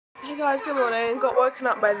guys, good morning. Got woken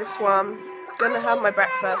up by this one. Gonna have my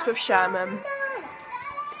breakfast with Sherman.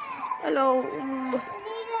 Hello.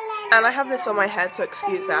 And I have this on my head, so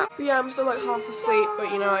excuse that. But yeah, I'm still like half asleep,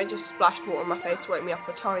 but you know, I just splashed water on my face to wake me up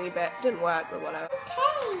a tiny bit. Didn't work, but whatever.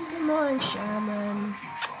 Good morning, Sherman.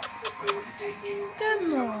 Good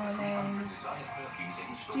morning.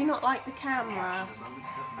 Do you not like the camera?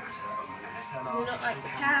 Do you not like the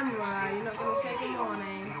camera? You're not going to say good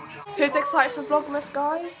morning? Who's excited for Vlogmas,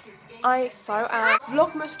 guys? I so am.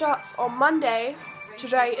 Vlogmas starts on Monday.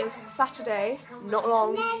 Today is Saturday. Not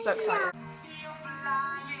long, so excited.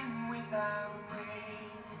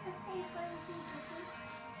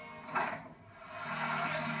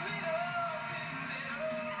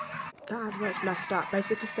 Dad, what's messed up?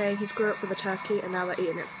 Basically saying he's grew up with a turkey and now they're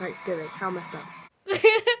eating it for Thanksgiving. How messed up?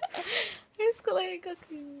 Basically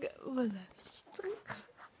cooking with us.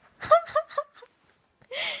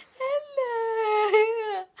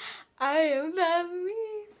 Hello! I am Jasmine.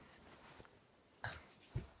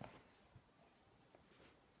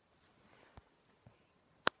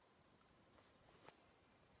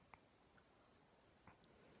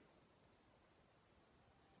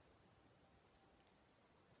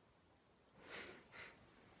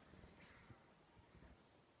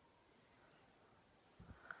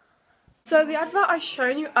 So the advert I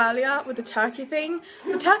shown you earlier with the turkey thing,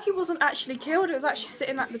 the turkey wasn't actually killed, it was actually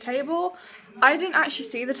sitting at the table. I didn't actually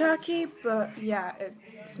see the turkey, but yeah,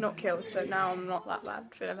 it's not killed, so now I'm not that bad,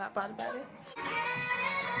 feeling that bad about it.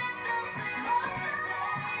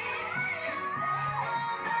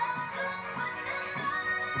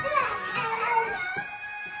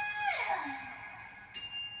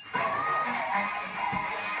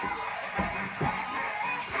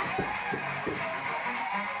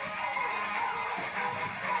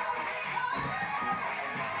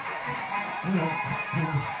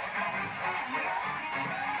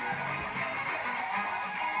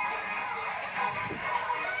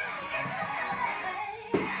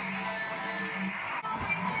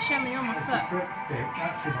 Show me on my foot. Stick,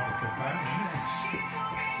 that's your microphone,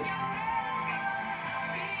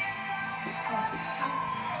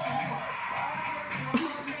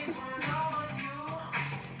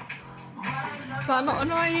 isn't Is that not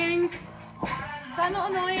annoying? Is that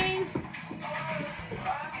not annoying?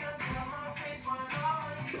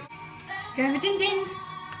 Go with din dins.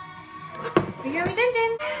 We go with din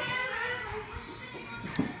dins.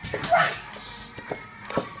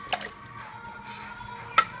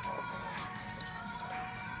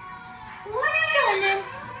 Go on then.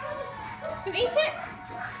 You eat it?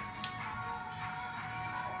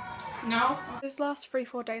 No. This last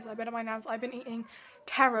 3-4 days I've been at my nan's, I've been eating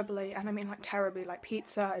terribly, and I mean like terribly, like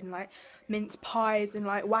pizza and like mince pies and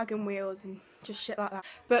like wagon wheels and just shit like that.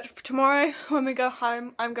 But for tomorrow when we go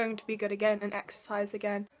home, I'm going to be good again and exercise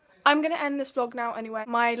again. I'm going to end this vlog now anyway.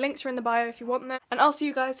 My links are in the bio if you want them, and I'll see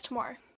you guys tomorrow.